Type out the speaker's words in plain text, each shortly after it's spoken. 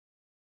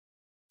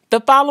The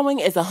following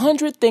is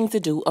 100 things to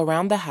do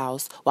around the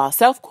house while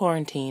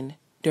self-quarantine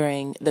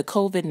during the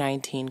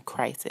COVID-19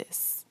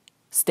 crisis.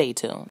 Stay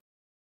tuned.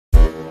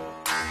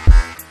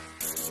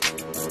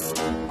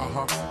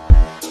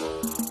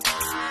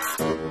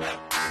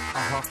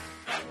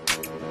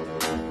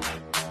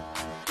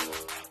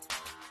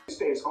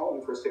 Stays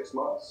home for 6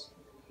 months,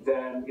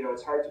 then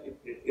it's hard to,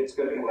 it's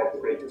going to be like the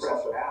Great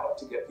Depression out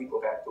to get people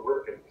back to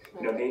work,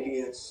 and maybe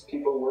it's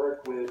people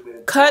work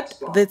with Cut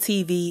the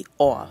TV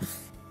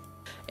off.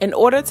 In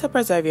order to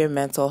preserve your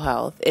mental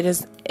health, it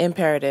is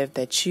imperative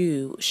that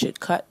you should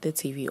cut the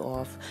TV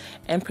off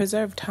and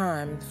preserve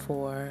time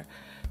for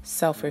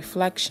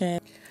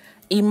self-reflection,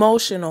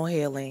 emotional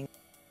healing,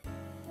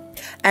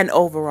 and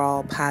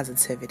overall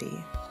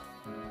positivity.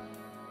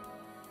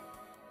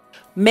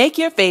 Make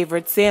your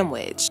favorite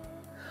sandwich.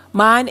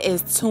 Mine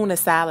is tuna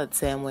salad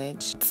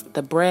sandwich.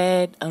 The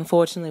bread,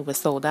 unfortunately, was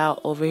sold out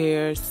over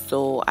here,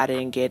 so I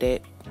didn't get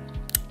it.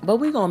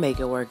 But we're going to make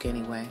it work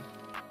anyway.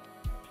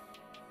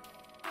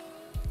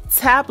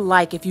 Tap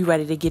like if you're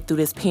ready to get through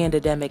this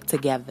pandemic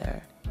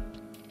together.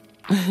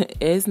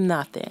 It's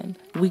nothing.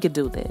 We could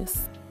do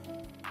this.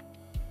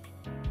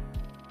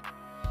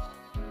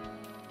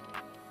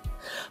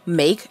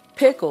 Make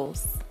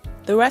pickles.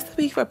 The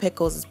recipe for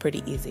pickles is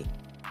pretty easy.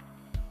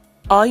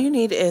 All you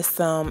need is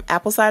some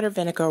apple cider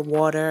vinegar,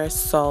 water,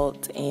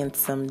 salt, and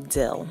some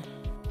dill.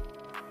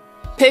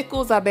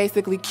 Pickles are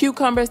basically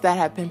cucumbers that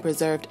have been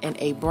preserved in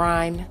a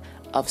brine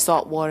of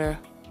salt water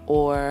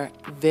or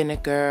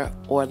vinegar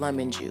or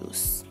lemon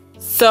juice.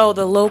 So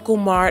the local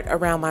mart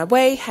around my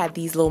way had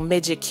these little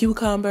midget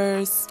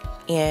cucumbers,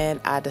 and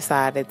I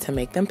decided to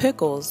make them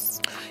pickles.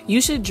 You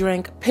should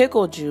drink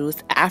pickle juice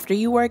after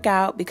you work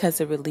out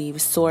because it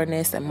relieves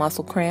soreness and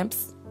muscle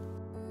cramps.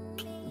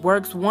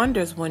 Works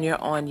wonders when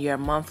you're on your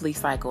monthly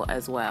cycle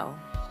as well.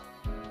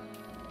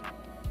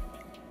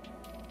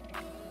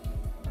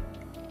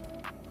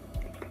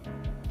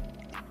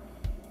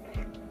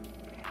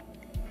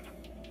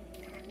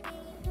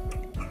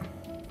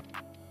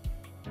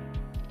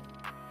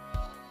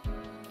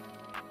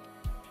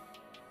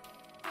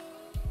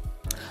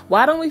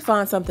 Why don't we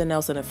find something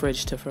else in the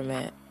fridge to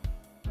ferment?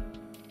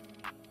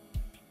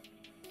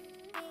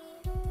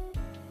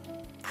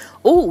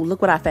 Ooh,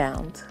 look what I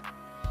found.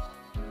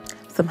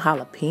 Some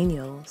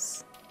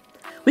jalapenos.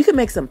 We could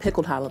make some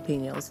pickled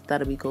jalapenos.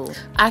 That'll be cool.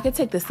 I could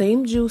take the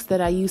same juice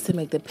that I used to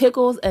make the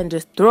pickles and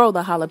just throw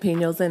the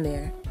jalapenos in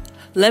there.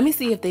 Let me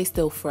see if they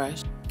still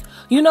fresh.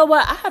 You know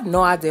what? I have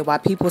no idea why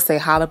people say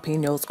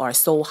jalapenos are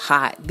so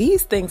hot.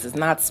 These things is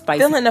not spicy.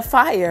 Feeling the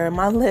fire.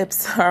 My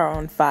lips are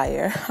on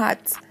fire.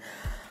 Hot.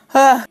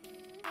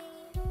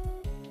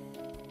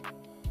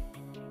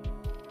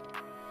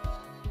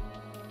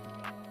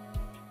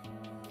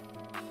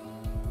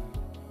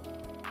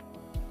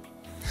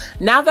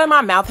 Now that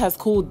my mouth has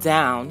cooled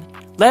down,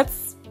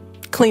 let's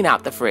clean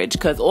out the fridge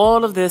because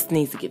all of this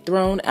needs to get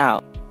thrown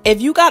out. If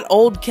you got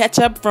old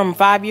ketchup from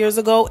 5 years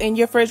ago in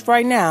your fridge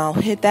right now,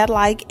 hit that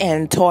like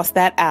and toss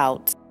that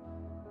out.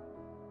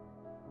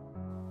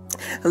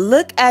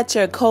 Look at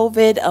your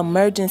COVID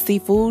emergency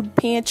food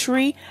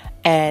pantry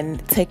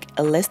and take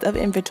a list of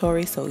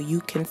inventory so you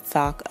can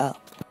stock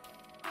up.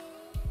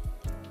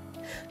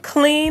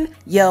 Clean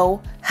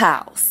your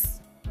house.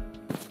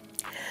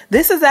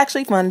 This is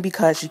actually fun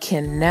because you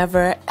can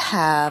never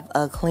have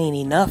a clean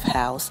enough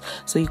house,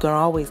 so you can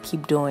always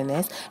keep doing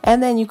this,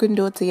 and then you can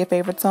do it to your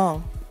favorite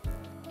song.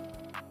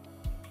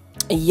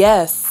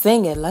 Yes,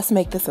 sing it. Let's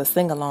make this a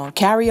sing-along.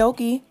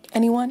 Karaoke,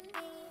 anyone?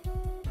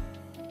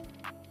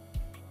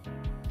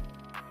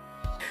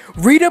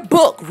 Read a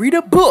book, read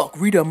a book,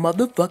 read a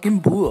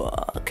motherfucking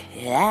book.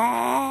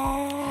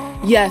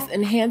 Yeah. Yes,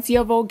 enhance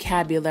your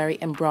vocabulary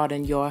and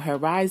broaden your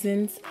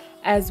horizons,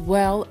 as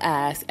well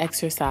as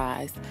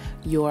exercise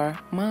your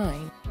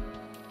mind.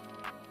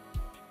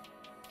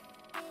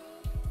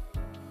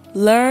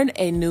 Learn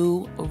a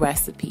new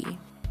recipe.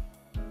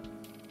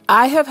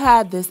 I have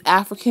had this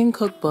African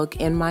cookbook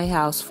in my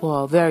house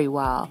for a very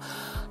while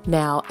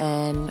now,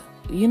 and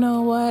you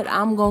know what?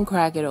 I'm gonna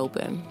crack it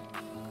open.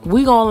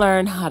 We're gonna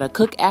learn how to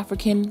cook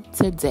African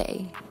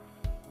today.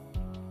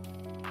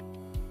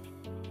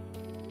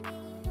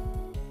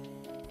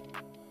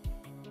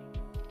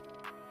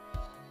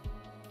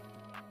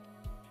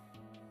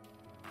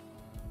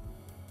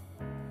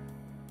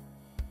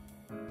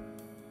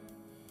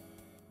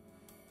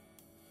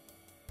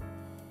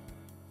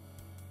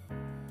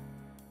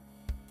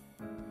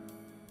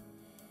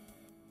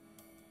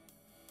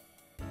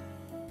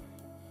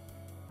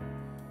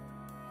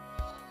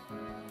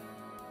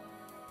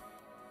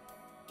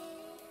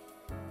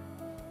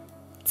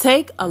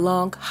 Take a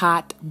long,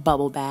 hot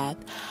bubble bath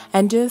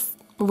and just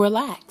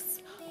relax.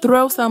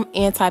 Throw some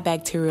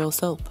antibacterial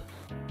soap.